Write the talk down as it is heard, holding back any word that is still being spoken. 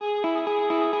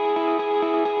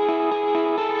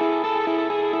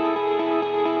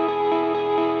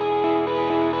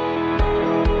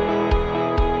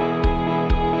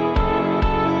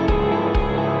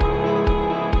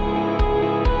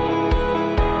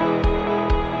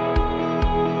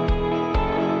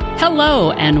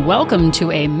Hello, and welcome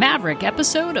to a Maverick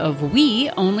episode of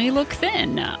We Only Look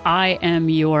Thin. I am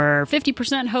your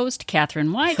 50% host, Katherine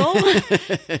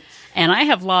Weigel, and I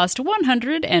have lost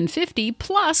 150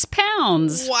 plus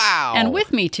pounds. Wow. And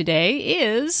with me today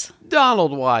is...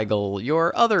 Donald Weigel,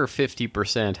 your other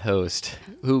 50% host,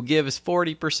 who gives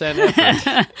 40%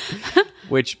 effort,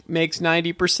 which makes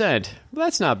 90%.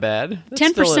 That's not bad. That's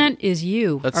 10% is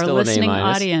you, our listening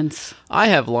audience. I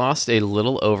have lost a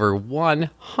little over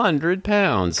 100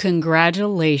 pounds.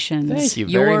 Congratulations. Thank you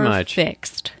very much. You're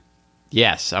fixed.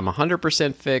 Yes, I'm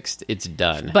 100% fixed. It's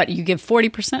done. But you give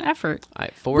 40% effort.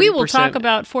 40%. We will talk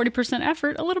about 40%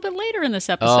 effort a little bit later in this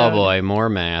episode. Oh, boy, more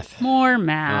math. More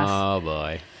math. Oh,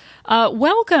 boy.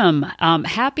 Welcome.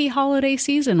 Happy holiday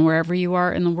season wherever you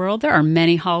are in the world. There are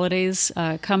many holidays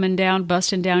coming down,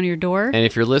 busting down your door. And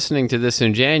if you're listening to this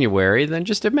in January, then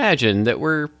just imagine that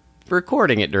we're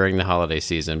recording it during the holiday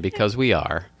season, because we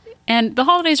are. And the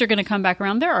holidays are going to come back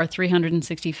around. There are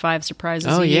 365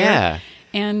 surprises a year. Yeah.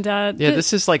 And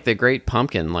this is like the Great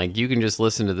Pumpkin. Like, you can just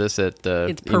listen to this at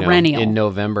it's perennial. In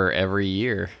November every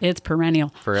year. It's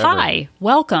perennial. Forever. Hi,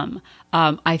 welcome.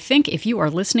 I think if you are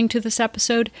listening to this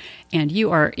episode and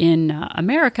you are in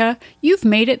America, you've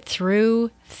made it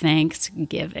through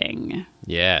Thanksgiving.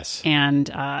 Yes. And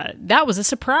that was a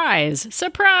surprise.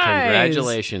 Surprise!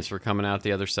 Congratulations for coming out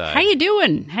the other side. How you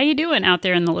doing? How you doing out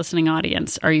there in the listening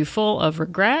audience? Are you full of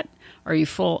regret? Are you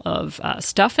full of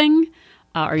stuffing?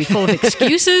 Are you full of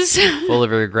excuses? Full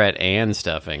of regret and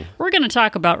stuffing. We're going to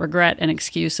talk about regret and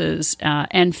excuses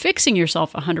and fixing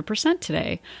yourself 100%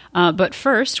 today. But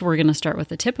first, we're going to start with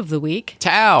the tip of the week.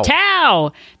 Tow!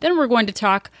 Tow! Then we're going to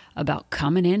talk about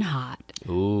coming in hot.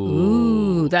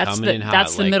 Ooh, that's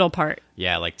the middle part.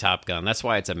 Yeah, like Top Gun. That's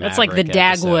why it's a Maverick. That's like the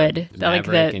Dagwood, episode.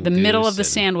 like the middle of the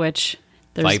sandwich.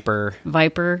 There's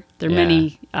Viper. There are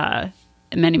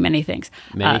many things.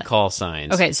 Many call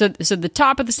signs. Okay, so the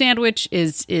top of the sandwich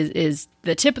is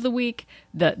the tip of the week.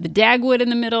 The Dagwood in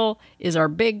the middle is our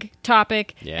big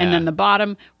topic. Yeah. And then the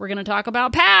bottom, we're going to talk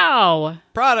about POW!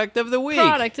 Product of the week.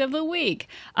 Product of the week.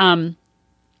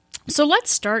 So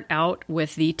let's start out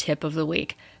with the tip of the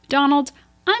week. Donald,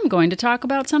 I'm going to talk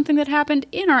about something that happened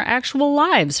in our actual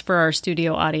lives for our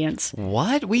studio audience.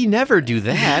 What? We never do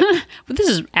that. But this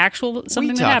is something that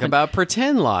happened. We talk about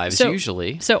pretend lives,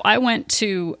 usually. So I went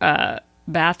to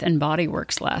Bath and Body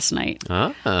Works last night.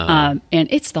 Ah. And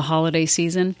it's the holiday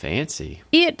season. Fancy.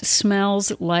 It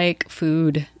smells like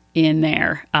food in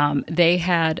there. They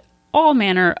had all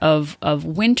manner of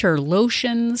winter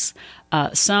lotions.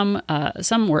 Some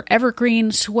were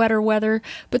evergreen sweater weather,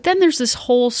 but then there's this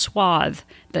whole swath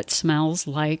that smells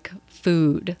like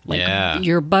food, like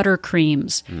your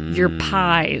buttercreams, your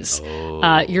pies,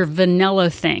 your vanilla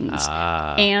things.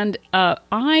 And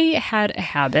I had a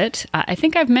habit, I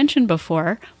think I've mentioned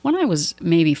before, when I was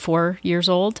maybe 4 years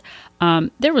old,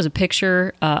 there was a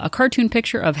picture, a cartoon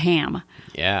picture of ham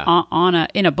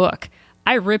in a book.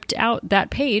 I ripped out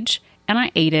that page and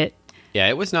I ate it. Yeah,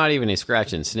 it was not even a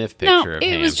scratch and sniff picture of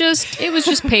ham. It was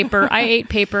just paper. I ate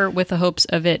paper with the hopes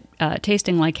of it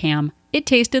tasting like ham. It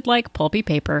tasted like pulpy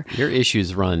paper. Your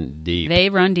issues run deep. They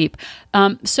run deep.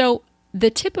 So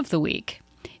the tip of the week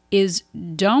is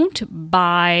don't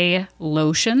buy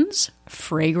lotions,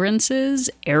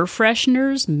 fragrances, air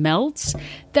fresheners, melts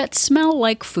that smell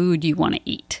like food you want to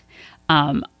eat.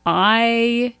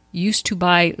 I used to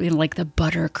buy like the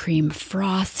buttercream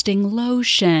frosting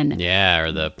lotion. Yeah,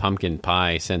 or the pumpkin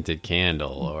pie scented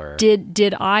candle. Or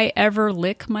Did I ever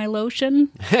lick my lotion?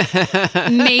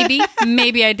 Maybe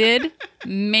I did.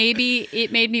 Maybe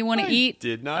it made me want to eat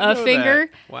did not a know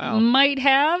finger. that. Wow. Might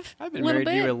have. I've been little married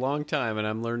bit. to you a long time, and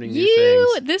I'm learning new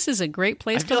things. This is a great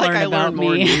place I feel to learn like I about learn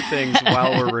more me. new things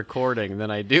while we're recording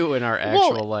than I do in our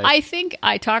actual life. I think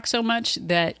I talk so much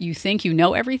that you think you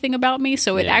know everything about me,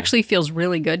 so it actually feels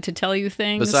really good to tell you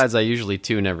things. Besides, I usually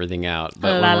tune everything out.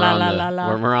 But La, when, la, we're la, on la,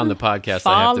 la. when we're on the podcast,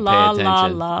 I have to pay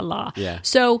attention. La. Yeah.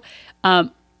 So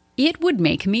it would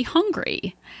make me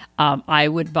hungry. I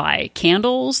would buy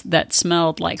candles that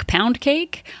smelled like pound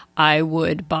cake. I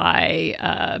would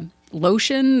buy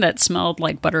lotion that smelled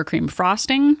like buttercream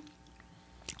frosting.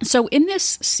 So in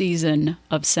this season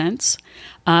of scents,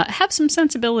 have some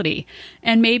sensibility,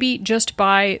 and maybe just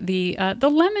buy the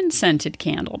lemon scented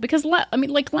candle, because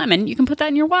like lemon, you can put that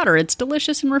in your water. It's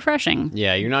delicious and refreshing.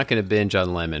 Yeah, you're not going to binge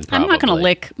on lemon. Probably. I'm not going to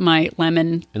lick my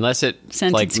lemon unless it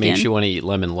scented skin. Makes you want to eat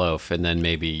lemon loaf, and then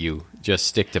maybe you just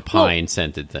stick to pine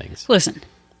scented things. Listen,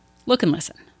 look and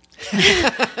listen.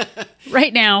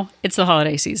 Right now, it's the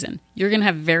holiday season. You're going to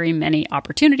have very many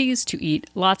opportunities to eat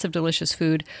lots of delicious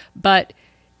food, but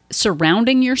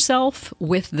surrounding yourself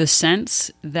with the scents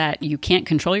that you can't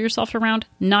control yourself around,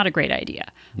 not a great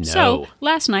idea. No. So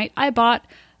last night I bought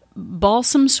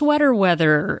balsam sweater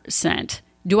weather scent.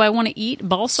 Do I want to eat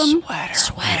balsam?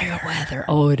 Sweater weather.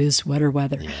 Oh, it is sweater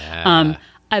weather. Yeah.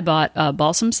 I bought a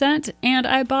balsam scent, and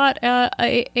I bought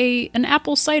an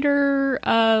apple cider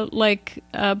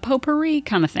potpourri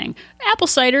kind of thing. Apple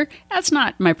cider, that's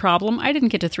not my problem. I didn't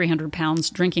get to 300 pounds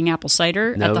drinking apple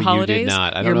cider at the holidays. No, you did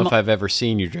not. I don't know if I've ever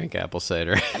seen you drink apple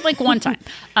cider. Like one time.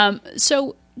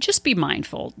 So just be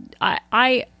mindful.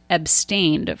 I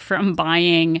abstained from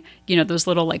buying, those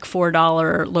little like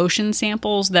 $4 lotion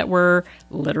samples that were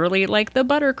literally like the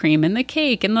buttercream and the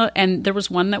cake, and there was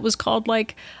one that was called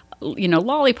like,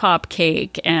 lollipop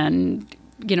cake, and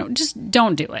just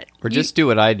don't do it. Or just do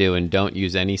what I do and don't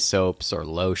use any soaps or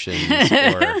lotions.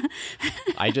 Or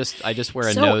I just wear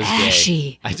a so nosegay.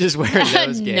 Ashy. I just wear a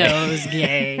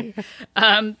nosegay.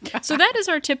 So that is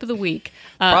our tip of the week.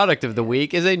 Product of the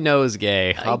week is a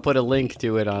nosegay. I'll put a link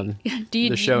to it on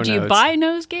the show notes. Do you buy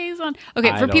nosegays on? Okay,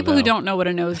 I for don't people who know. don't know what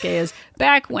a nosegay is,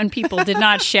 back when people did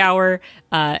not shower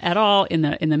at all in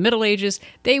the Middle Ages,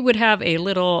 they would have a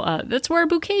little. That's where a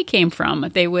bouquet came from.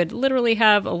 They would literally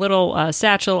have a little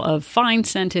satchel of fine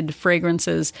scented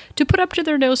fragrances to put up to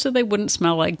their nose so they wouldn't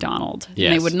smell like Donald.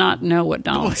 Yes. And they would not know what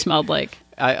Donald smelled like.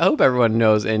 I hope everyone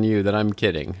knows, and you, that I'm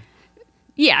kidding.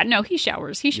 Yeah, no, he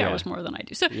showers. He showers more than I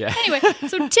do. So anyway,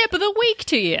 so tip of the week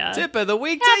to you. Tip of the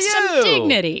week Have to you. some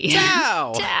dignity.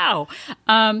 Ciao.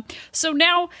 Ciao. So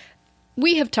now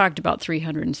we have talked about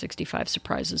 365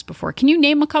 surprises before. Can you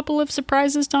name a couple of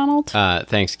surprises, Donald?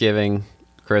 Thanksgiving,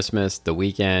 Christmas, the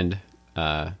weekend,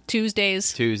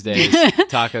 Tuesdays.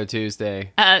 Taco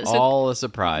Tuesday, so all a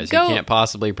surprise. You can't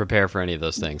possibly prepare for any of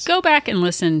those things. Go back and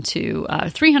listen to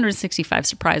 365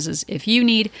 surprises if you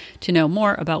need to know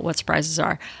more about what surprises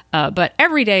are. But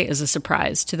every day is a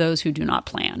surprise to those who do not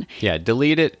plan. Yeah,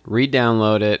 delete it,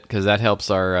 re-download it, because that helps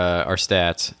our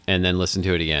stats, and then listen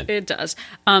to it again. It does.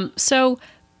 So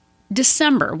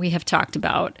December, we have talked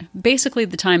about basically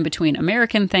the time between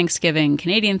American Thanksgiving,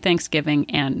 Canadian Thanksgiving,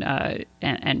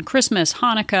 and Christmas,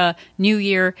 Hanukkah, New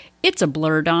Year. It's a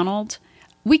blur, Donald.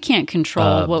 We can't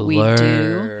control what we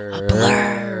do. A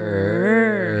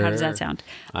blur. How does that sound?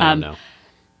 I don't know.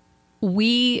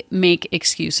 We make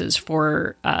excuses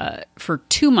for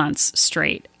 2 months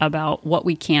straight about what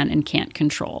we can and can't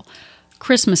control.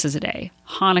 Christmas is a day.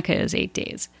 Hanukkah is 8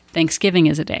 days. Thanksgiving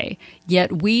is a day.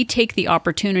 Yet we take the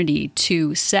opportunity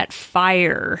to set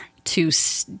fire to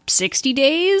 60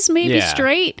 days, maybe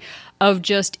straight, of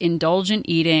just indulgent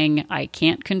eating. I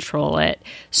can't control it.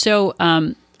 So,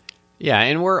 yeah,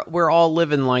 and we're all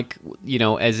living like,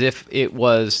 as if it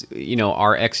was,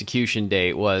 our execution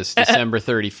date was December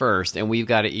 31st, and we've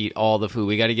got to eat all the food.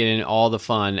 We got to get in all the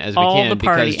fun as we can,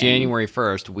 because January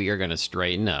 1st, we are going to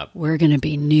straighten up. We're going to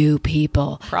be new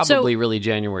people. Probably really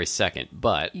January 2nd,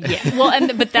 but... Yeah, well,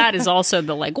 but that is also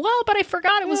the but I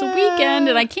forgot it was a weekend,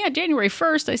 and I can't January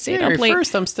 1st. I stayed up late. January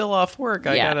 1st, I'm still off work.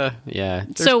 I gotta... Yeah.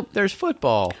 There's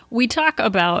football. We talk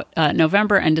about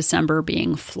November and December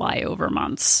being flyover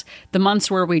months. The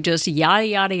months where we just yada,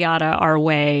 yada, yada our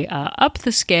way up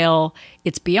the scale.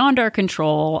 It's beyond our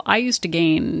control. I used to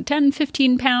gain 10,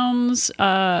 15 pounds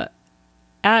at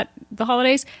the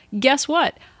holidays. Guess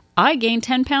what? I gained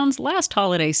 10 pounds last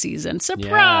holiday season.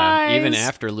 Surprise! Yeah, even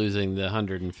after losing the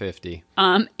 150.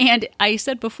 And I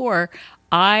said before,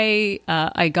 I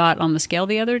got on the scale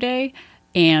the other day,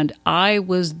 and I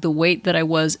was the weight that I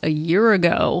was a year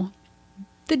ago,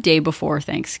 the day before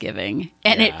Thanksgiving.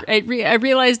 And I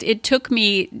realized it took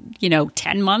me,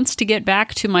 10 months to get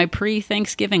back to my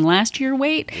pre-Thanksgiving last year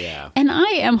weight. Yeah. And I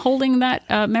am holding that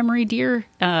memory dear,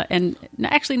 and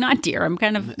actually not dear. I'm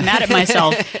kind of mad at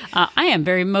myself. I am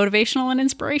very motivational and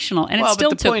inspirational, and it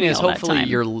still took me all that time. But the point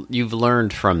is, hopefully you've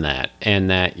learned from that, and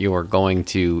that you're going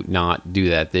to not do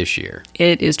that this year.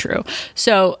 It is true.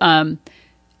 So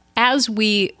as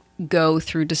we go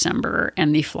through December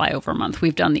and the flyover month,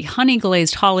 we've done the Honey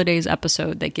Glazed Holidays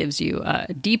episode that gives you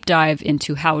a deep dive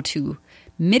into how to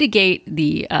mitigate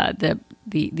the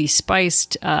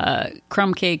spiced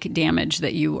crumb cake damage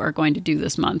that you are going to do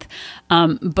this month.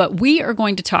 But we are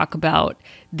going to talk about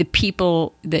the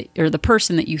people or the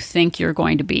person that you think you're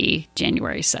going to be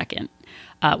January 2nd.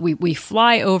 We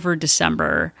fly over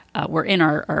December. We're in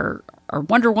our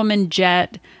Wonder Woman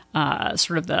jet,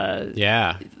 sort of the...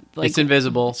 Yeah. It's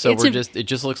invisible, so it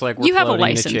just looks like we're you have a floating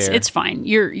license. in a chair. It's fine.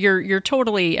 You're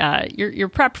totally you're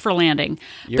prepped for landing.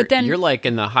 But then you're like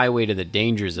in the highway to the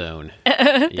danger zone.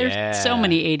 There's so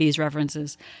many 80s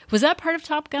references. Was that part of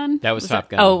Top Gun? That was Top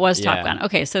Gun. Oh, it was Top Gun.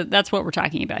 Okay, so that's what we're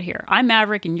talking about here. I'm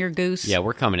Maverick and you're Goose. Yeah,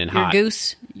 we're coming in you're hot.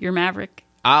 Goose, you're Maverick.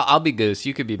 I'll be Goose.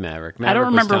 You could be Maverick. I don't Maverick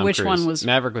was remember Tom which Cruise. one was.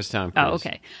 Maverick was Tom Cruise. Oh,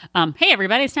 okay. Hey,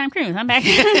 everybody, it's Tom Cruise. I'm back.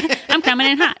 I'm coming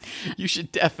in hot. You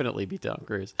should definitely be Tom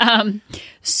Cruise.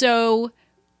 So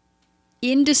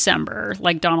in December,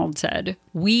 like Donald said,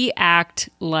 we act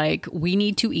like we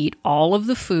need to eat all of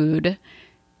the food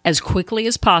as quickly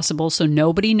as possible so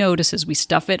nobody notices. We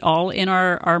stuff it all in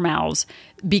our mouths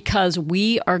because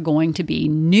we are going to be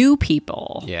new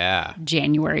people. Yeah.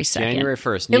 January 2nd. January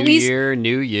 1st. New year,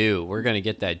 new you. We're going to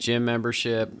get that gym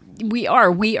membership. We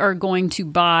are going to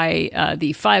buy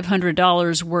the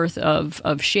 $500 worth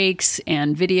of shakes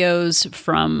and videos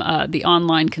from the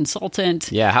online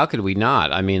consultant. Yeah, how could we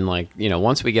not? I mean, like,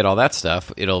 once we get all that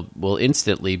stuff, we'll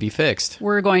instantly be fixed.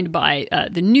 We're going to buy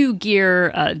the new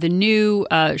gear, the new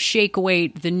shake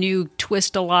weight, the new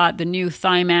Twist a Lot, the new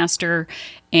Thigh Master,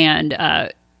 and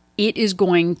it is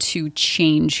going to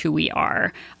change who we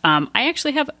are. I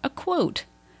actually have a quote.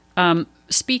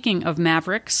 Speaking of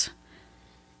Mavericks.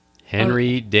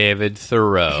 Henry David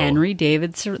Thoreau. Henry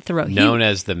David Thoreau. Known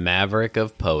as the Maverick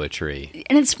of poetry.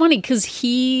 And it's funny because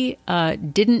he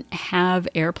didn't have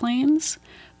airplanes,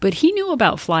 but he knew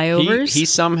about flyovers. He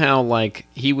somehow,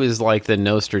 he was like the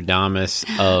Nostradamus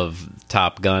of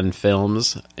Top Gun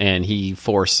films, and he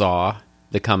foresaw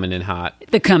the coming in hot.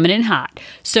 The coming in hot.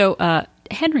 So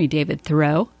Henry David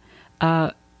Thoreau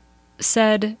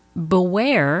said,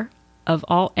 beware of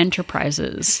all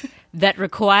enterprises that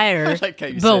require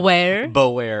beware.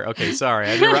 Beware. Okay, sorry.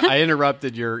 I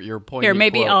interrupted your point. Here,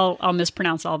 maybe I'll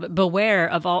mispronounce all of it. Beware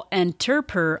of all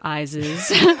enterprises.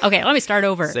 Okay, let me start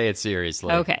over. Say it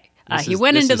seriously. Okay. He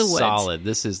went into the woods. Solid.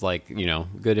 This is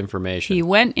good information. He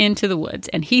went into the woods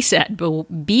and he said,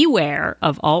 beware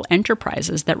of all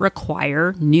enterprises that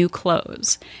require new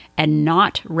clothes and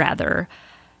not rather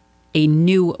a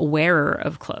new wearer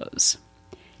of clothes.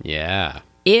 Yeah.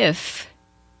 If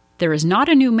there is not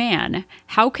a new man,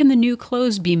 how can the new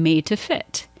clothes be made to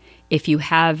fit? If you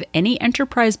have any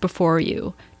enterprise before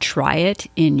you, try it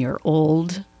in your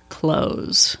old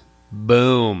clothes.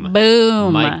 Boom.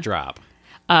 Boom. Mic drop.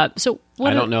 I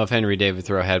don't know if Henry David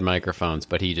Thoreau had microphones,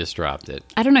 but he just dropped it.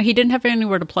 I don't know. He didn't have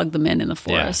anywhere to plug them in the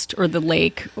forest or the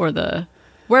lake or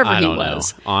wherever he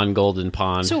was. On Golden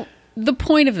Pond. So the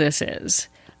point of this is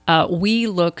we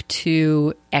look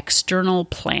to external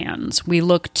plans. We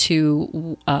look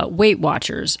to Weight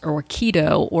Watchers or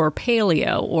keto or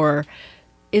paleo or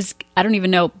I don't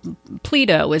even know,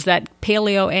 Pleto. Is that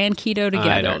paleo and keto together?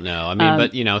 I don't know. I mean,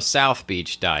 but South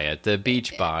Beach diet, the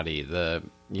beach body, the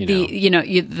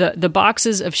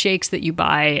boxes of shakes that you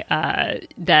buy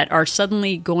that are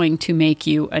suddenly going to make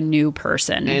you a new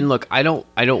person. And look, I don't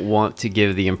want to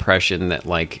give the impression that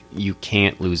you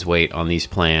can't lose weight on these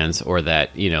plans or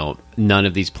that none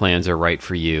of these plans are right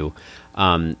for you.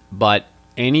 But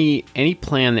any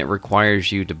plan that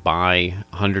requires you to buy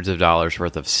hundreds of dollars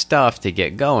worth of stuff to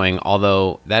get going,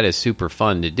 although that is super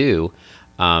fun to do.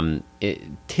 It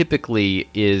typically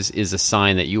is a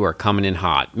sign that you are coming in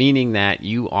hot, meaning that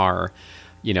you are,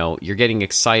 you're getting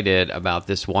excited about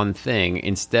this one thing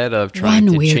instead of trying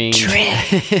to change.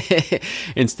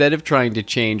 Instead of trying to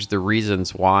change the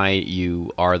reasons why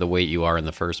you are the way you are in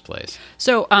the first place.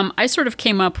 So I sort of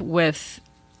came up with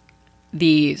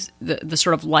the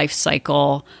sort of life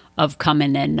cycle of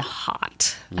coming in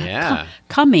hot. Yeah.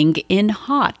 Coming in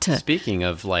hot. Speaking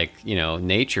of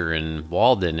nature and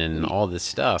Walden and all this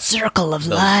stuff. Circle of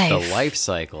life. The life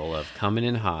cycle of coming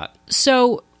in hot.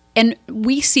 So, and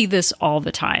we see this all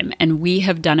the time and we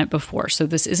have done it before. So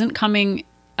this isn't coming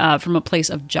from a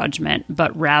place of judgment,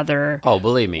 but rather... Oh,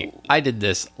 believe me, I did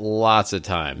this lots of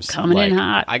times. Coming in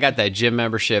hot. I got that gym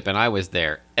membership and I was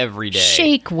there every day.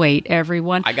 Shake weight,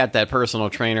 everyone. I got that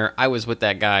personal trainer. I was with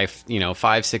that guy,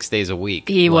 5-6 days a week.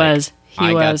 He was.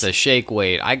 I got the shake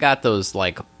weight. I got those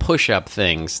push-up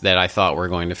things that I thought were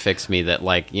going to fix me that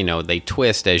they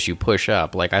twist as you push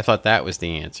up. I thought that was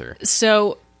the answer.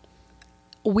 So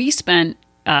we spent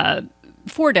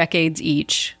 4 decades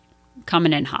each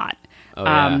coming in hot. Oh,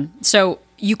 yeah. So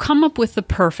you come up with the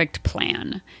perfect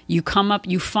plan. You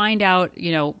find out,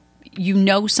 you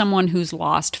know someone who's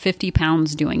lost 50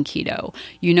 pounds doing keto.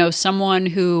 You know someone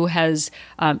who has,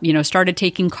 started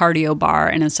taking cardio bar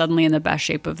and is suddenly in the best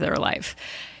shape of their life.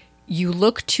 You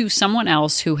look to someone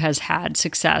else who has had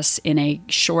success in a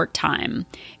short time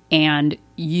and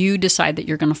you decide that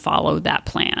you're going to follow that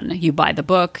plan. You buy the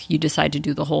book, you decide to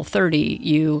do the Whole30,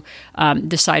 you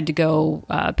decide to go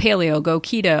paleo, go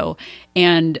keto,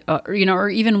 and or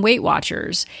even Weight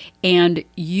Watchers, and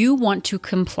you want to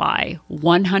comply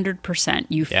 100%.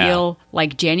 You feel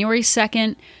like January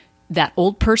 2nd, that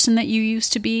old person that you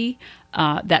used to be,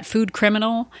 that food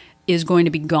criminal, is going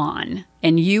to be gone,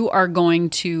 and you are going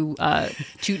to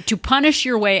punish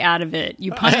your way out of it.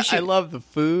 You punish. I love the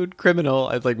food criminal.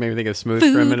 I'd like maybe think of smooth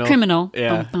Food criminal. criminal.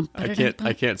 Yeah,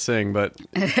 I can't sing, but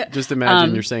just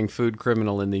imagine you're saying food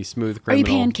criminal in the smooth criminal.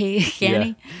 Are you pancake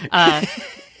candy? Yeah.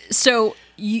 So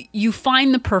you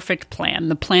find the perfect plan,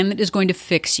 the plan that is going to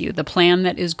fix you, the plan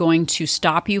that is going to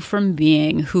stop you from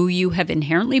being who you have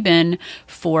inherently been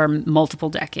for multiple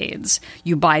decades.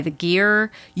 You buy the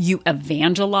gear, you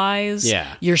evangelize.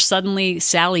 Yeah. You're suddenly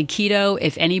Sally Keto.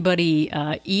 If anybody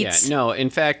eats, Yeah, no. In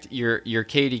fact, you're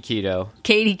Katie Keto,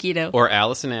 Katie Keto, or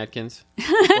Allison Atkins,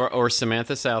 or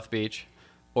Samantha South Beach,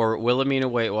 or Wilhelmina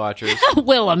Weight Watchers,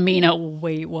 Wilhelmina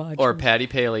Weight Watchers, or Patty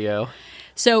Paleo,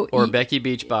 so or Becky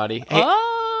Beachbody. Hey,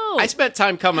 I spent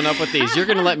time coming up with these. You're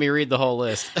going to let me read the whole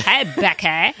list. Hey,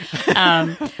 Becky.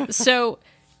 So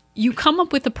you come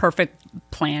up with the perfect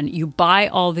plan. You buy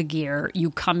all the gear.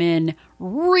 You come in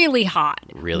really hot.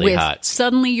 Really hot.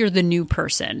 Suddenly you're the new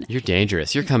person. You're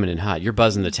dangerous. You're coming in hot. You're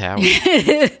buzzing the tower.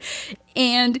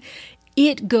 And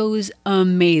it goes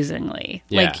amazingly.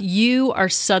 Yeah. Like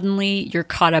you're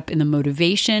caught up in the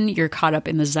motivation, you're caught up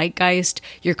in the zeitgeist,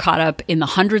 you're caught up in the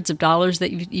hundreds of dollars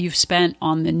that you've spent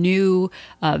on the new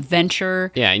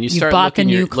venture. Yeah, and you You've start bought the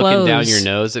new looking down clothes. your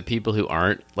nose at people who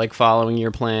aren't like following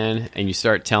your plan, and you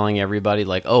start telling everybody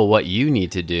like, "Oh, what you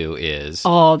need to do is."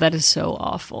 Oh, that is so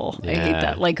awful. I hate Yeah.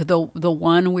 that. Like the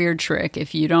one weird trick,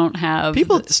 if you don't have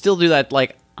People still do that.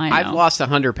 Like, I know. I've lost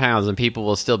 100 pounds, and people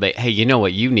will still be, "Hey, you know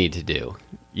what you need to do?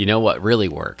 You know what really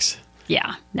works."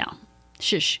 Yeah, no.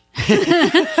 Shush.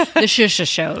 The shush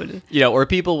showed. You know, or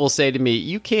people will say to me,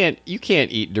 "You can't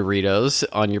eat Doritos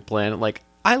on your plan." Like,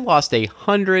 I lost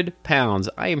 100 pounds.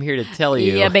 I am here to tell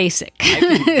you, Yeah, basic. I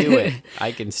can do it.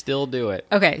 I can still do it.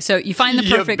 Okay, so you find the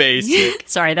Yeah, perfect basic.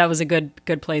 Sorry, that was a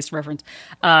good place reference.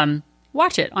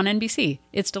 Watch it on NBC.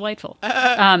 It's delightful.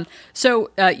 So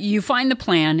you find the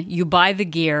plan, you buy the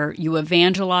gear, you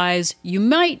evangelize.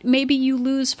 Maybe you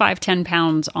lose 5-10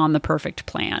 pounds on the perfect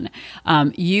plan.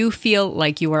 You feel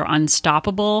like you are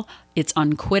unstoppable. It's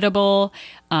unquittable.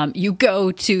 You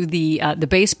go to the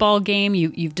baseball game.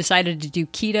 You've decided to do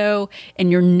keto, and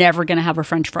you're never going to have a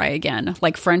French fry again.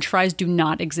 Like French fries do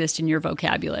not exist in your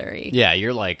vocabulary. Yeah,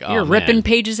 you're like, oh, You're ripping man.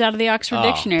 pages out of the Oxford Oh,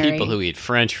 Dictionary. people who eat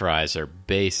French fries are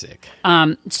basic.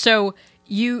 So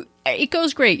it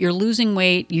goes great. You're losing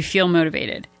weight. You feel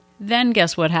motivated. Then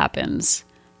guess what happens?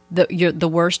 The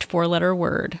worst 4-letter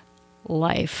word,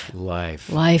 life.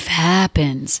 Life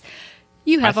happens.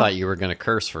 I thought you were going to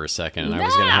curse for a second, and I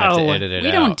was going to have to edit it out.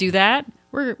 We don't do that.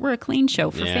 We're a clean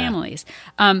show for Yeah. families.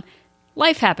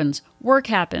 Life happens. Work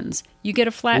happens. You get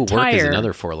a flat Ooh, tire. work is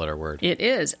another 4-letter word. It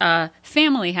is.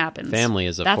 Family happens. Family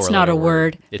is a That's 4-letter not a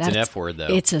word. It's an F word, though.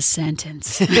 It's a sentence.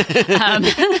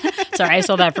 Sorry, I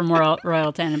stole that from Royal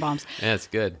Tenenbaums. Yeah, it's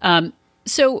good.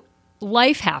 So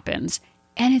life happens,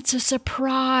 and it's a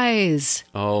surprise.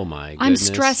 Oh, my goodness. I'm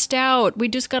stressed out. We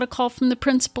just got a call from the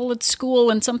principal at school,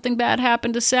 and something bad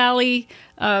happened to Sally,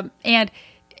 and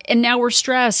now we're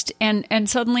stressed. And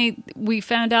suddenly we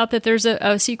found out that there's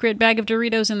a secret bag of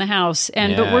Doritos in the house,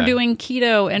 but we're Yeah. doing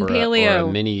keto and paleo, Or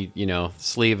a mini,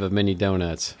 sleeve of mini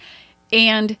donuts.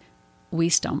 and we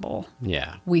stumble.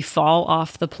 Yeah. We fall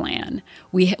off the plan.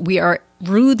 We are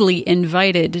rudely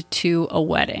invited to a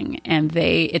wedding, and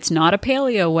it's not a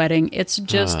paleo wedding. It's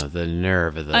just the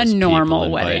nerve of those normal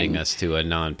people inviting wedding. us to a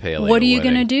non-paleo what are you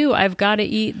going to wedding. do? I've got to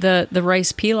eat the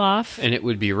rice pilaf. And it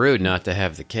would be rude not to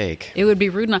have the cake. It would be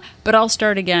rude not, but I'll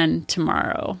start again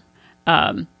tomorrow.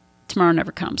 Tomorrow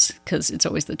never comes because it's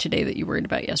always the today that you worried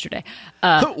about yesterday.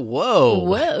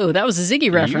 Whoa, that was a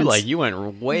Ziggy reference. You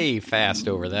went way fast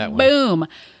over that one. Boom.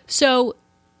 So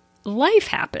life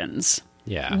happens.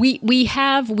 Yeah. We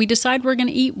decide we're going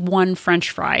to eat one French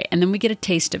fry, and then we get a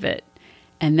taste of it.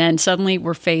 And then suddenly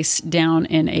we're face down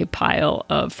in a pile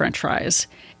of French fries,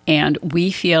 and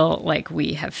we feel like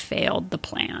we have failed the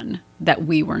plan, that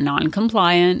we were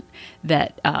non-compliant,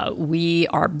 that we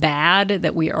are bad,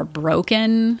 that we are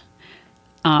broken.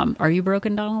 Are you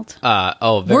broken, Donald?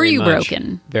 Very Were you much.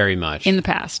 broken? Very much. In the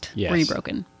past, Yes. were you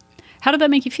broken? How did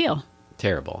that make you feel?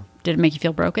 Terrible. Did it make you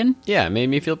feel broken? Yeah, it made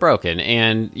me feel broken.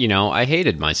 And, I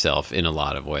hated myself in a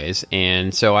lot of ways.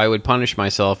 And so I would punish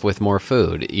myself with more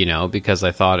food, because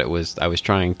I thought I was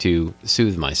trying to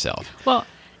soothe myself. Well,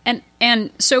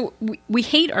 and so we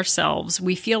hate ourselves.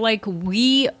 We feel like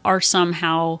we are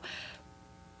somehow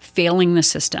failing the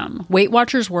system. Weight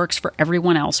Watchers works for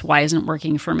everyone else. Why isn't it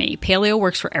working for me? Paleo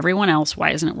works for everyone else.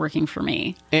 Why isn't it working for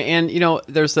me? And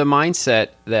there's the mindset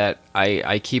that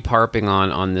I keep harping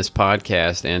on this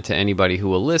podcast and to anybody who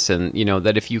will listen,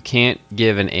 that if you can't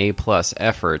give an A+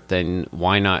 effort, then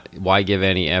why give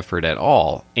any effort at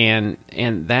all? And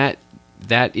that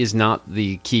is not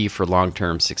the key for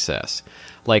long-term success.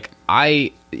 Like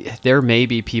there may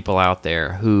be people out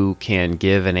there who can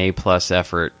give an A+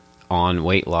 effort on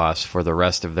weight loss for the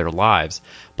rest of their lives,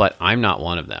 but I'm not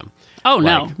one of them. Oh,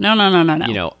 no.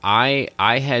 I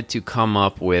had to come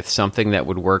up with something that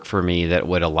would work for me that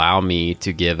would allow me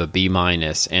to give a B-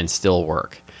 and still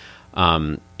work.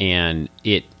 And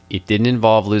it didn't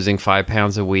involve losing 5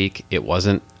 pounds a week. It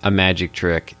wasn't a magic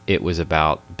trick. It was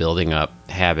about building up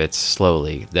habits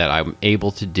slowly that I'm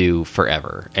able to do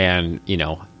forever. And,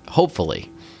 hopefully.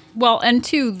 Well, and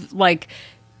two, like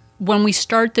when we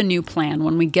start the new plan,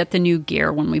 when we get the new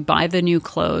gear, when we buy the new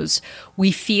clothes,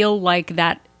 we feel like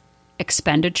that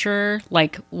expenditure,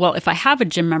 like, well, if I have a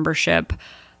gym membership,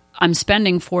 I'm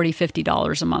spending $40,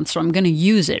 $50 a month, so I'm going to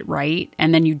use it, right?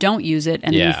 And then you don't use it,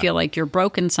 and then you feel like you're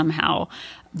broken somehow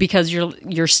because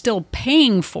you're still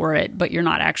paying for it, but you're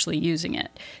not actually using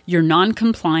it. You're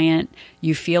non-compliant.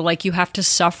 You feel like you have to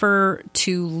suffer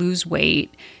to lose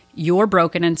weight. You're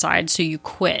broken inside, so you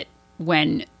quit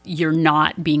when you're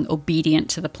not being obedient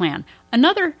to the plan.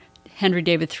 Another Henry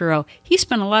David Thoreau, he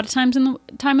spent a lot of time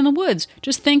in the woods,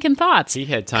 just thinking thoughts. He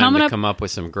had time to come up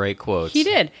with some great quotes. He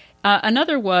did.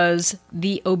 Another was,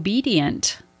 the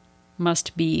obedient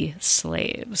must be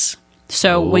slaves.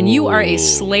 So when you are a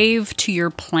slave to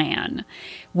your plan,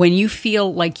 when you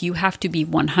feel like you have to be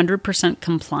 100%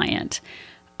 compliant,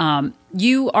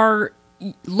 you are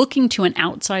looking to an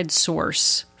outside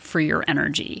source for your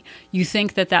energy. You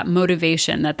think that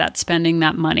motivation, that spending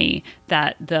that money,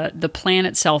 that the plan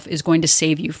itself is going to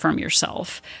save you from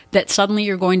yourself, that suddenly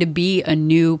you're going to be a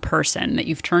new person, that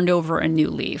you've turned over a new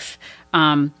leaf,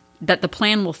 that the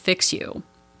plan will fix you.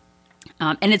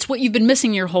 And it's what you've been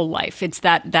missing your whole life. It's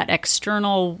that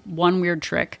external one weird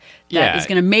trick that is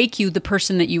going to make you the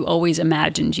person that you always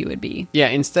imagined you would be. Yeah,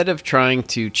 instead of trying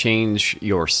to change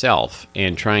yourself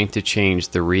and trying to change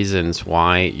the reasons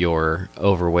why you're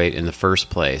overweight in the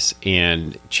first place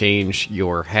and change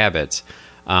your habits,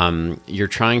 you're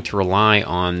trying to rely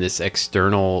on this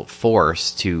external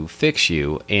force to fix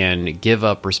you and give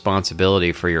up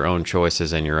responsibility for your own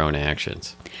choices and your own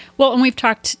actions. Well, and we've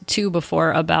talked too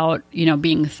before about,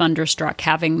 being thunderstruck,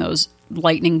 having those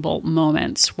lightning bolt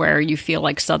moments where you feel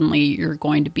like suddenly you're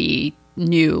going to be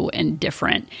new and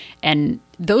different. And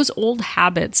those old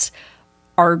habits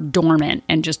are dormant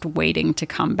and just waiting to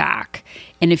come back.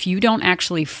 And if you don't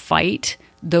actually fight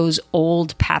those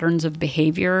old patterns of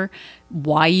behavior,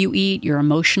 why you eat, your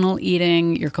emotional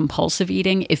eating, your compulsive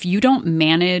eating, if you don't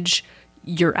manage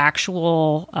your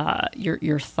actual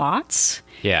your thoughts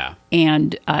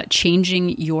and changing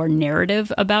your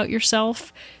narrative about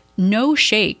yourself, no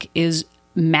shake is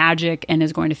magic and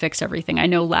is going to fix everything. I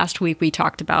know last week we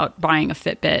talked about buying a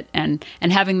Fitbit and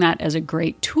having that as a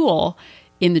great tool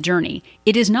in the journey.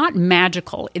 It is not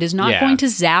magical. It is not going to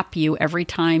zap you every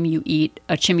time you eat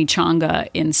a chimichanga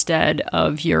instead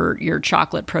of your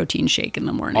chocolate protein shake in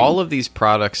the morning. All of these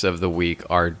products of the week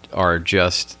are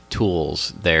just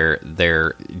tools.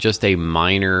 They're just a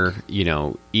minor,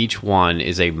 each one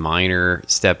is a minor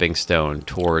stepping stone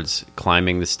towards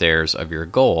climbing the stairs of your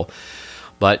goal.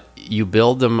 But you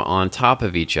build them on top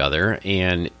of each other,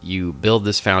 and you build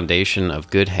this foundation of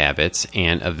good habits,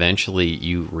 and eventually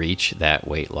you reach that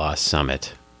weight loss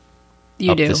summit.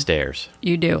 You up do. The stairs.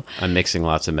 You do. I'm mixing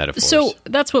lots of metaphors. So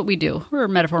that's what we do. We're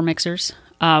metaphor mixers.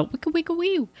 Wicka wicka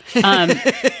wee.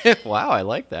 Wow, I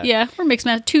like that. Yeah, we're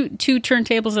mixing two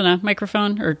turntables and a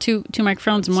microphone, or two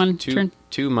microphones and one turn.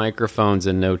 Two microphones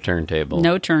and no turntable.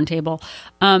 No turntable.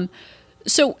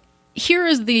 So here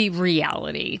is the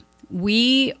reality.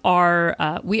 We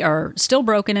are still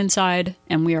broken inside,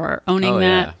 and we are owning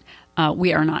that. Yeah.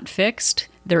 We are not fixed.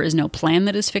 There is no plan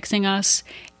that is fixing us.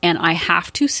 And I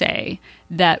have to say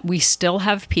that we still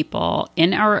have people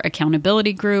in our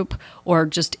accountability group or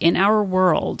just in our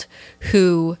world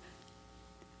who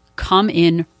come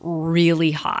in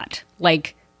really hot,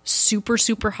 like super,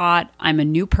 super hot. I'm a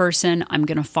new person. I'm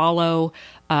going to follow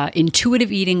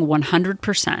intuitive eating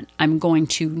 100%. I'm going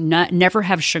to never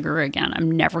have sugar again.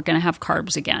 I'm never going to have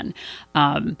carbs again.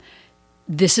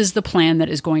 This is the plan that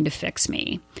is going to fix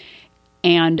me.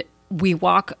 And we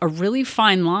walk a really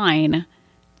fine line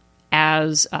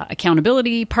as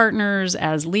accountability partners,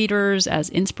 as leaders, as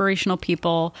inspirational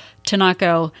people to not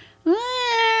go,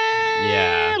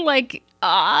 like,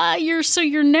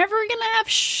 you're never gonna have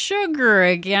sugar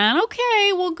again.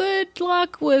 Okay, well, good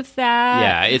luck with that.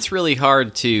 Yeah, it's really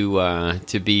hard to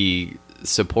be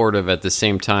supportive at the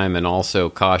same time and also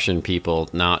caution people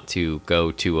not to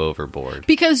go too overboard.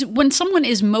 Because when someone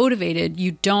is motivated,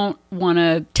 you don't want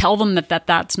to tell them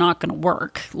that's not going to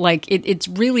work. Like, it's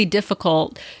really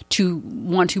difficult to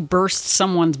want to burst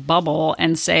someone's bubble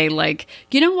and say, like,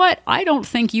 you know what? I don't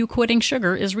think you quitting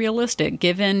sugar is realistic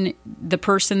given the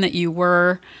person that you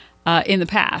were in the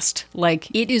past. Like,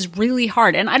 it is really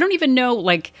hard. And I don't even know,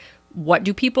 like, what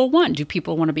do people want? Do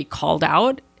people want to be called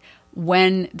out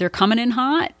when they're coming in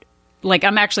hot? Like,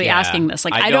 I'm actually asking this.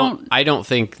 Like, I don't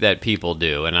think that people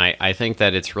do, and I think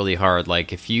that it's really hard.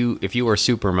 Like, if you are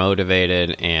super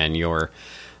motivated and you're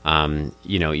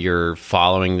you're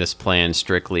following this plan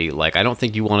strictly, like, I don't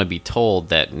think you want to be told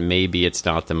that maybe it's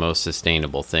not the most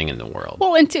sustainable thing in the world.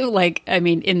 Well, and too, like, I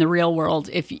mean, in the real world,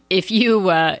 if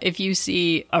you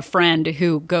see a friend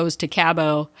who goes to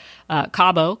Cabo, to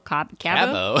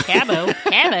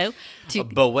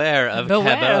beware of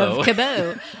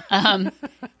Cabo.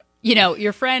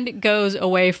 Your friend goes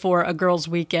away for a girls'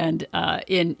 weekend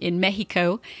in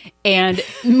Mexico and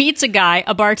meets a guy,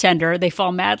 a bartender. They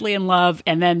fall madly in love,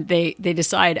 and then they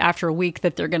decide after a week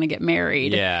that they're going to get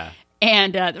married. Yeah.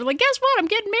 And they're like, guess what? I'm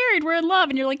getting married. We're in love.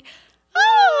 And you're like,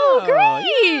 oh, great.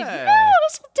 Yeah. No,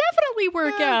 this will definitely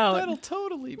work out. That'll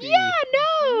totally be. Yeah,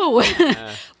 no.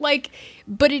 Yeah. Like,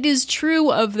 but it is true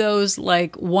of those,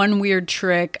 like, one weird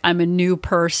trick, I'm a new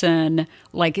person,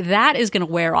 like, that is going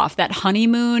to wear off. That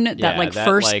honeymoon, that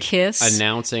first kiss.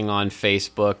 Announcing on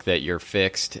Facebook that you're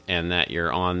fixed and that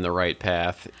you're on the right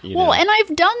path. Well, and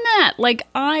I've done that. Like,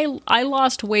 I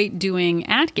lost weight doing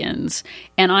Atkins,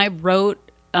 and I wrote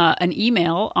an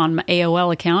email on my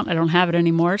AOL account. I don't have it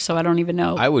anymore, so I don't even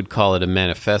know. I would call it a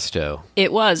manifesto.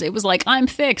 It was like, I'm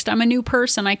fixed. I'm a new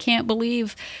person. I can't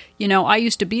believe, I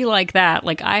used to be like that.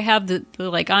 Like, I have the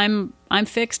like, I'm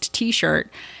fixed t-shirt.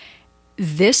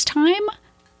 This time,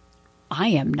 I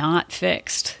am not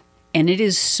fixed. And it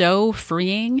is so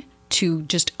freeing to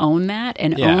just own that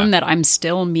and own that I'm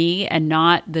still me and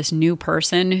not this new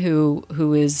person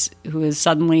who is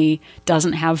suddenly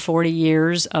doesn't have 40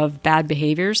 years of bad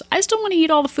behaviors. I still want to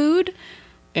eat all the food.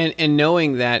 And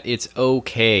knowing that it's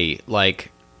okay.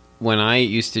 Like, when I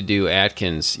used to do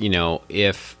Atkins,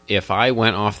 if I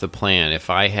went off the plan, if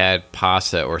I had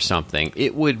pasta or something,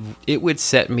 it would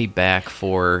set me back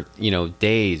for,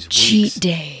 days, weeks. Cheat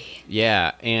day.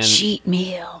 Yeah, and cheat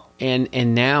meal.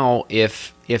 And now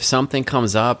if something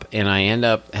comes up and I end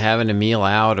up having a meal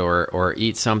out or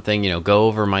eat something, go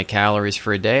over my calories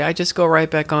for a day, I just go right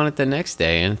back on it the next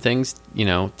day, and things,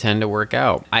 tend to work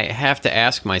out. I have to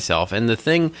ask myself, and the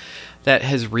thing that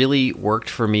has really worked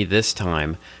for me this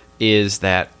time is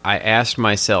that I asked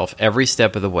myself every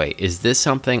step of the way, is this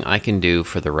something I can do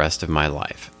for the rest of my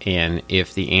life? And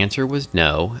if the answer was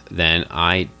no, then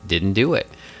I didn't do it.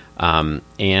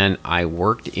 And I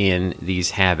worked in these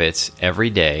habits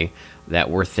every day that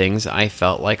were things I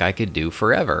felt like I could do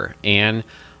forever. And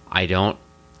I don't,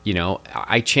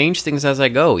 I change things as I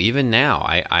go. Even now,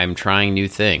 I'm trying new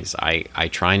things. I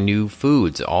try new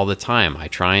foods all the time. I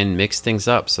try and mix things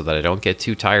up so that I don't get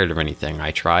too tired of anything. I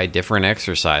try different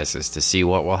exercises to see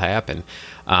what will happen.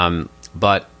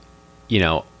 But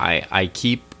I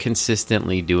keep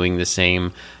consistently doing the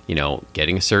same,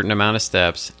 getting a certain amount of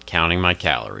steps, counting my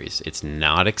calories. It's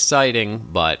not exciting,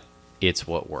 but it's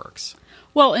what works.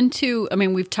 Well, and two, I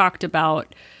mean, we've talked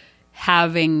about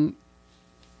having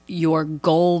your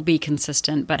goal be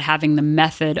consistent, but having the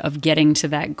method of getting to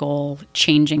that goal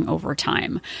changing over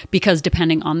time. Because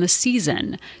depending on the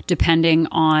season, depending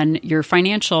on your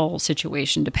financial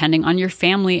situation, depending on your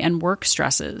family and work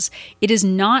stresses, it is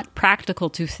not practical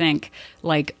to think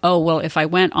like, oh, well, if I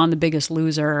went on The Biggest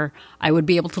Loser, I would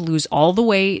be able to lose all the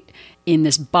weight in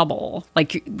this bubble.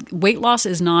 Like, weight loss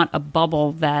is not a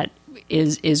bubble that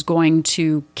is going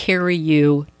to carry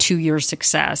you to your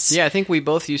success. Yeah, I think we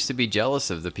both used to be jealous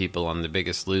of the people on The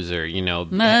Biggest Loser,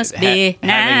 Must be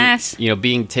nice.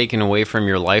 Being taken away from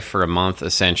your life for a month,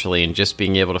 essentially, and just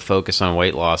being able to focus on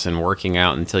weight loss and working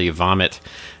out until you vomit.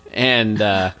 And,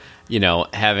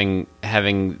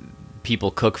 having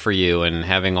people cook for you and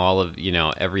having all of,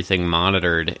 everything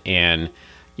monitored. And,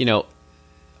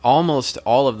 almost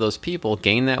all of those people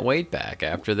gain that weight back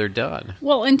after they're done.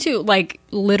 Well, and two, like,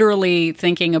 literally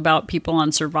thinking about people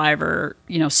on Survivor,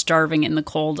 starving in the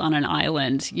cold on an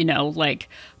island, like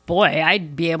boy,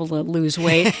 I'd be able to lose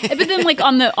weight. But then like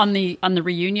on the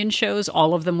reunion shows,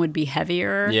 all of them would be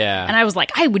heavier. Yeah. And I was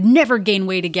like, I would never gain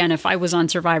weight again if I was on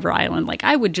Survivor Island. Like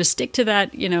I would just stick to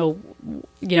that,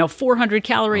 400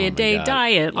 calorie a day God.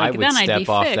 diet. Like I would then I'd be step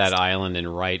off fixed. that island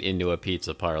and right into a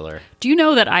pizza parlor. Do you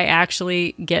know that I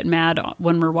actually get mad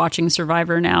when we're watching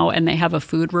Survivor now and they have a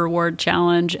food reward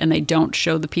challenge and they don't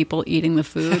show the people eating the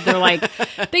food? They're like,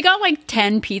 they got like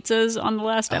 10 pizzas on the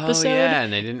last episode. Oh, yeah,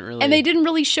 and they didn't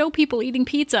really show people eating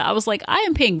pizza. I was like, I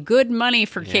am paying good money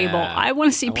for cable. I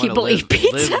want to see people eat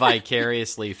pizza. Live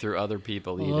vicariously through other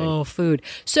people eating. Oh, food.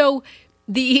 So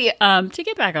the to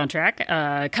get back on track,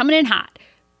 coming in hot.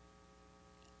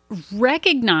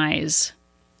 Recognize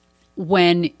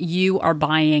when you are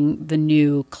buying the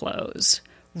new clothes.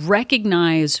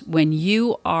 Recognize when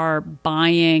you are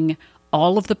buying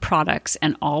all of the products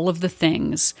and all of the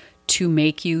things to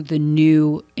make you the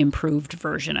new, improved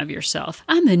version of yourself.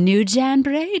 I'm the new Jan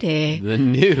Brady. The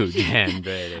new Jan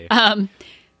Brady.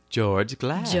 George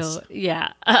Glass.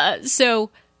 So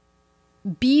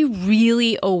be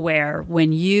really aware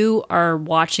when you are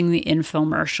watching the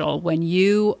infomercial, when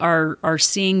you are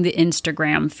seeing the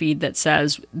Instagram feed that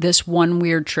says this one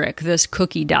weird trick, this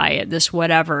cookie diet, this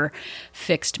whatever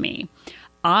fixed me.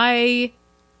 I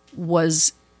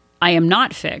am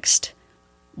not fixed.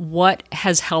 What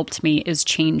has helped me is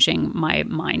changing my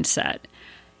mindset.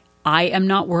 I am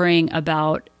not worrying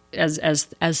about as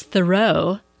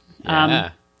Thoreau,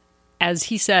 as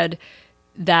he said,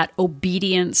 that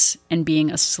obedience and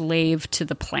being a slave to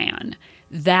the plan.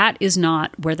 That is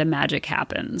not where the magic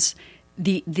happens.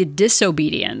 The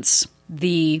disobedience,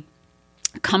 the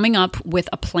coming up with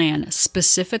a plan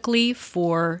specifically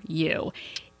for you.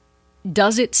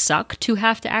 Does it suck to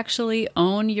have to actually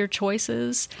own your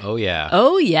choices? Oh, yeah.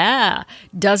 Oh, yeah.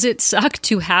 Does it suck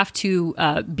to have to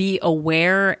be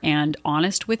aware and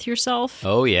honest with yourself?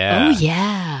 Oh, yeah. Oh,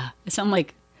 yeah. I sound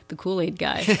like the Kool-Aid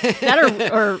guy.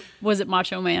 That or was it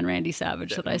Macho Man Randy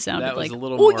Savage that I sounded that was like? A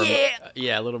little oh more,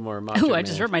 yeah, a little more Macho Oh, I Man.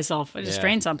 just hurt myself. I just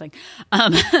strained something.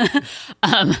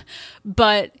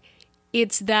 But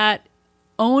it's that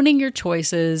owning your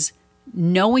choices,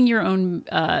 knowing your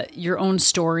own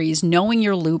stories, knowing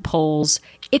your loopholes,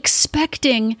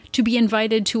 expecting to be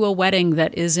invited to a wedding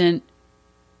that isn't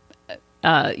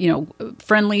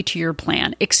friendly to your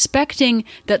plan, expecting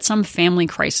that some family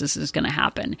crisis is going to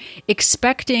happen,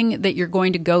 expecting that you're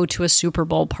going to go to a Super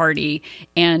Bowl party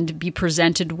and be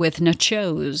presented with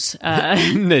nachos.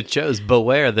 Nachos,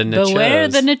 beware the nachos. Beware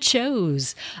the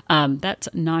nachos. That's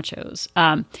nachos.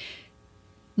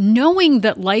 Knowing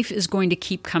that life is going to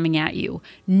keep coming at you,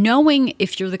 knowing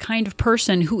if you're the kind of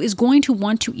person who is going to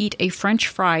want to eat a French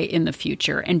fry in the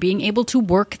future and being able to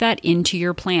work that into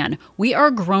your plan. We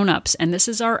are grown-ups, and this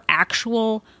is our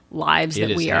actual lives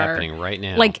that we are. It is happening right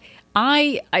now. Like,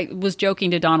 I was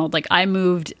joking to Donald, like I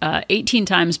moved 18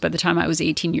 times by the time I was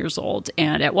 18 years old.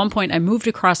 And at one point I moved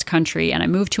across country and I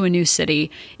moved to a new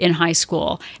city in high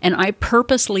school. And I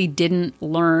purposely didn't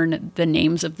learn the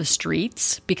names of the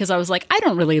streets because I was like, I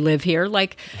don't really live here.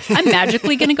 Like I'm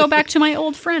magically going to go back to my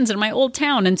old friends and my old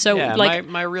town. And so like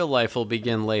my real life will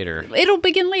begin later. It'll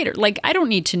begin later. Like I don't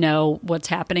need to know what's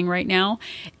happening right now.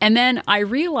 And then I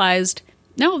realized,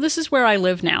 no, this is where I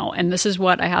live now, and this is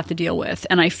what I have to deal with.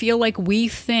 And I feel like we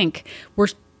think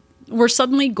we're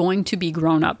suddenly going to be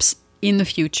grown-ups in the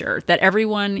future, that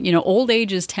everyone, old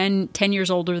age is 10 years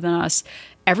older than us.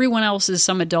 Everyone else is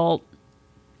some adult.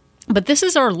 But this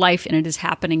is our life, and it is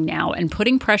happening now. And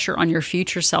putting pressure on your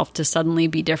future self to suddenly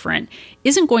be different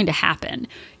isn't going to happen.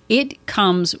 It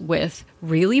comes with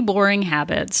really boring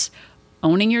habits,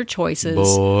 owning your choices,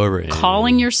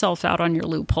 calling yourself out on your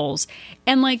loopholes,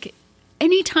 and like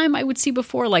anytime I would see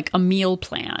before, like a meal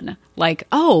plan, like,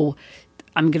 oh,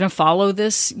 I'm going to follow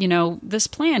this, this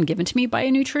plan given to me by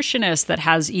a nutritionist that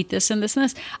has eat this and this and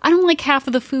this. I don't like half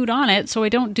of the food on it, so I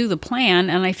don't do the plan.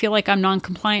 And I feel like I'm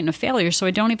non-compliant and a failure, so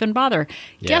I don't even bother.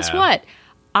 Yeah. Guess what?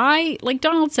 Like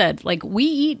Donald said, like we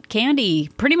eat candy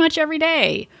pretty much every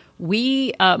day.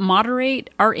 We moderate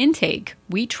our intake.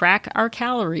 We track our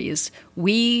calories.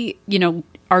 We,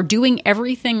 are doing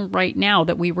everything right now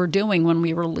that we were doing when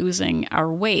we were losing our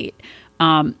weight.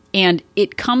 And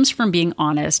it comes from being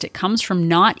honest. It comes from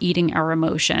not eating our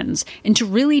emotions and to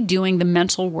really doing the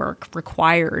mental work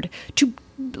required to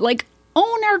like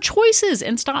own our choices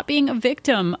and stop being a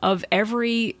victim of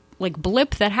every like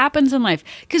blip that happens in life.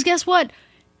 Because guess what?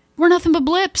 We're nothing but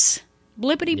blips.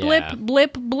 Blippity blip,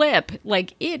 blip, blip.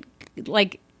 Like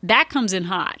that comes in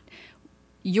hot.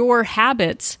 Your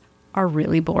habits are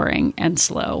really boring and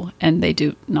slow, and they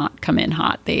do not come in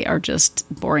hot. They are just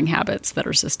boring habits that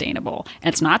are sustainable.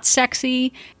 And it's not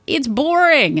sexy. it's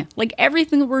boring. Like,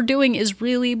 everything that we're doing is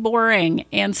really boring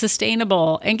and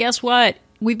sustainable. And guess what?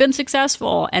 We've been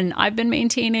successful, and I've been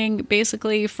maintaining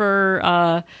basically for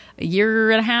a year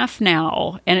and a half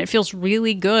now, and it feels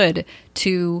really good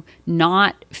to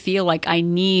not feel like I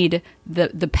need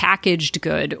the packaged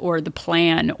good or the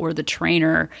plan or the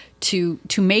trainer to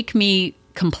make me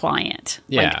compliant.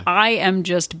 Yeah. Like, I am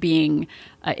just being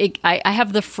I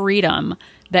have the freedom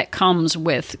that comes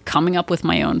with coming up with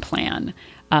my own plan.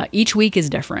 Each week is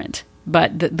different,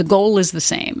 but the goal is the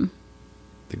same.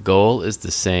 The goal is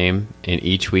the same, and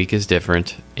each week is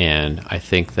different, and I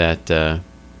think that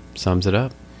sums it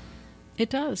up. It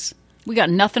does. We got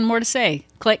nothing more to say.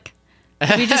 Click.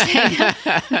 We just hang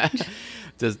up.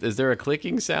 Is there a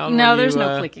clicking sound? No, when there's you,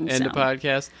 no clicking end sound. a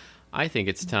podcast? I think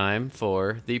it's time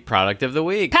for the product of the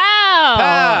week. Pow!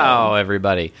 Pow,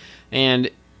 everybody. And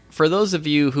for those of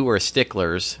you who are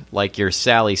sticklers, like your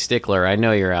Sally Stickler, I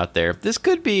know you're out there, this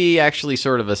could be actually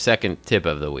sort of a second tip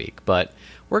of the week, but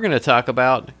we're going to talk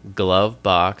about glove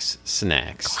box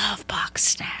snacks. Glove box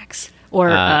snacks. Or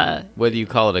whether you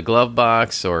call it a glove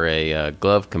box or a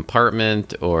glove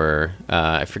compartment, or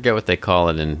I forget what they call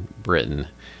it in Britain.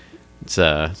 It's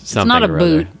something. it's not a or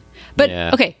boot. other. But,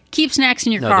 Yeah. okay, keep snacks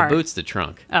in your No, car. the boot's the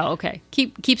trunk. Oh, okay.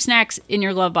 Keep snacks in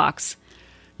your glove box.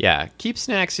 Yeah, keep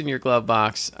snacks in your glove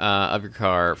box of your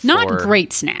car. Not for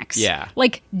great snacks. Yeah.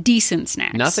 Like decent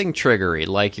snacks. Nothing triggery.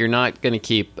 Like, you're not going to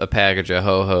keep a package of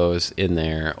Ho-Hos in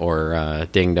there, or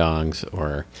Ding Dongs,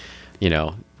 or,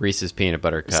 Reese's Peanut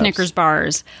Butter Cups. Snickers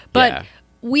bars. But Yeah.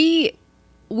 we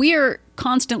are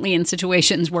constantly in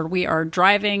situations where we are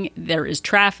driving, there is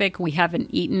traffic, we haven't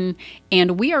eaten,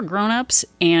 and we are grown-ups,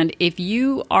 and if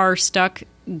you are stuck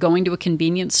going to a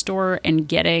convenience store and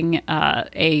getting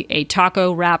a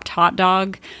taco wrapped hot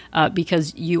dog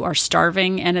because you are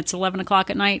starving and it's 11 o'clock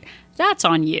at night, that's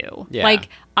on you. Yeah. Like,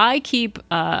 I keep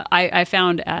I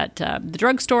found at the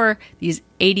drugstore these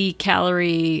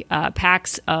 80-calorie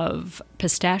packs of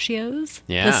pistachios.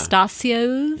 Yeah.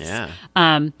 Pistachios. Yeah.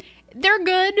 They're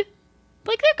good.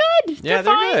 Like, they're good. Yeah, they're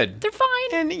they're fine. good. They're fine.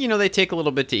 And, they take a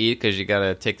little bit to eat because you got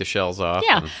to take the shells off.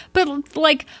 Yeah, and- but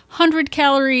like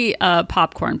 100-calorie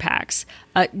popcorn packs,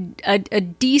 a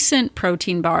decent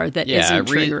protein bar that isn't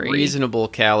triggery. Reasonable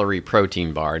calorie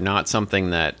protein bar, not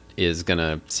something that is going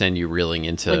to send you reeling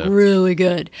into... Like, really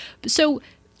good. So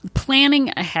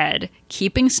planning ahead,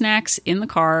 keeping snacks in the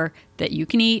car that you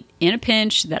can eat in a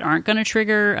pinch that aren't going to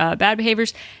trigger bad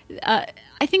behaviors,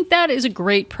 I think that is a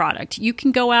great product. You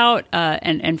can go out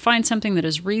and find something that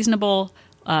is reasonable,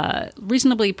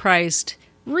 reasonably priced,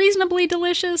 reasonably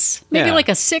delicious. Maybe Yeah. like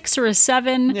a 6 or a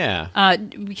 7. Yeah.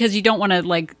 Because you don't want to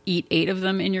like eat 8 of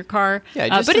them in your car. Yeah,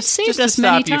 just but to, it saved just to us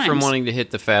many stop you times. from wanting to hit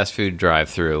the fast food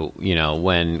drive-through,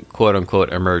 when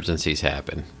quote-unquote emergencies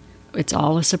happen. It's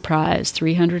all a surprise.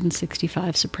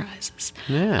 365 surprises.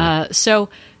 Yeah. So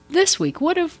this week,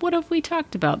 what have we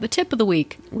talked about? The tip of the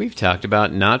week: We've talked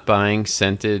about not buying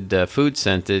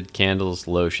food-scented candles,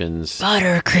 lotions,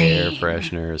 buttercream, air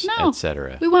fresheners, No,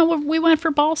 etc. we went for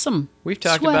balsam. We've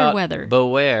talked Sweater about weather.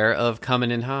 beware of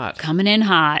coming in hot. Coming in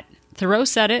hot. Thoreau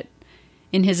said it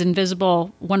in his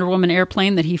invisible Wonder Woman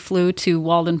airplane that he flew to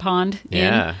Walden Pond in.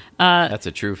 Yeah, that's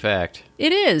a true fact.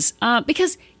 It is,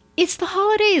 because it's the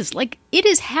holidays. Like, it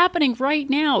is happening right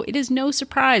now. It is no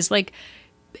surprise. Like,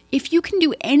 if you can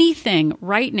do anything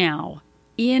right now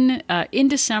in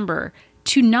December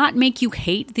to not make you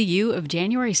hate the you of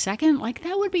January 2nd, like,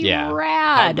 that would be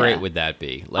rad. How great would that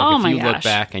be? Like, Oh if my you look gosh.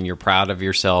 back and you're proud of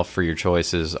yourself for your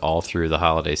choices all through the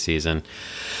holiday season.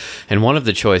 And one of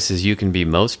the choices you can be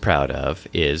most proud of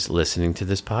is listening to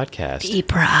this podcast. Be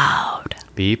proud.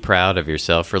 Be proud of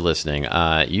yourself for listening.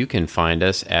 You can find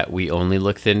us at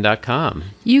weonlylookthin.com.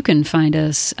 You can find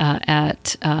us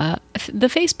at the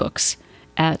Facebooks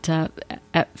at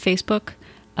Facebook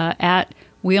at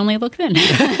We Only Look Thin.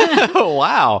 Oh,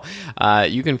 wow.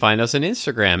 You can find us on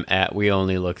Instagram at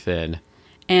weonlylookthin.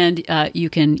 And you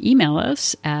can email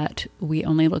us at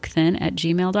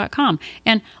weonlylookthin@gmail.com.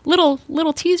 And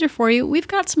little teaser for you, we've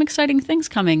got some exciting things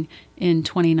coming in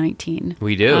 2019.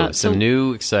 We do. So Some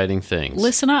new exciting things.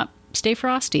 listen up. Stay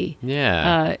frosty.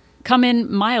 Yeah. Come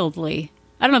in mildly.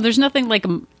 I don't know. There's nothing like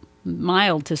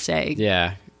mild to say.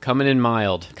 Yeah. Coming in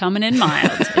mild. Coming in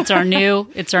mild. It's our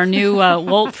new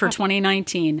Wolt for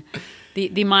 2019.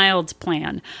 The mild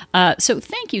plan. So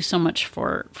thank you so much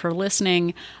for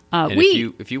listening. And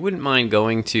if you wouldn't mind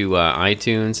going to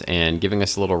iTunes and giving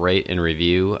us a little rate and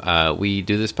review, we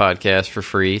do this podcast for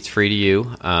free. It's free to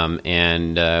you,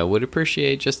 and would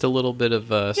appreciate just a little bit of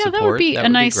support. that would be a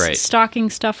nice great.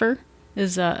 stocking stuffer.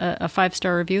 is a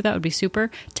 5-star review. That would be super.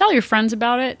 Tell your friends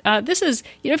about it. This is,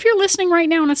 if you're listening right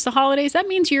now and it's the holidays, that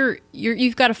means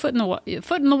you've got a foot in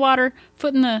the water,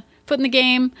 foot in the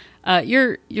game.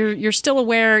 You're still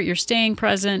aware. You're staying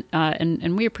present,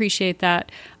 and we appreciate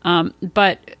that.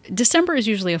 But December is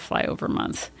usually a flyover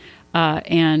month.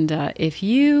 And if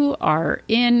you are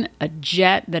in a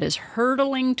jet that is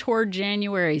hurtling toward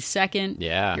January 2nd,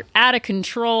 you're out of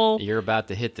control. You're about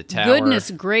to hit the tower.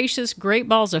 Goodness gracious, great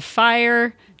balls of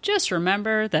fire. Just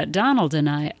remember that Donald and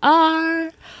I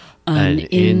are an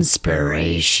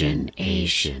inspiration.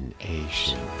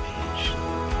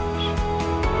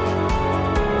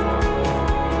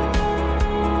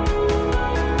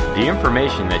 The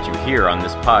information that you hear on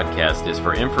this podcast is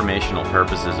for informational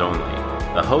purposes only.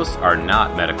 The hosts are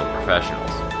not medical professionals.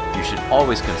 You should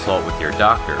always consult with your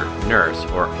doctor, nurse,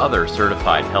 or other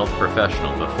certified health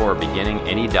professional before beginning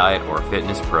any diet or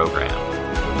fitness program.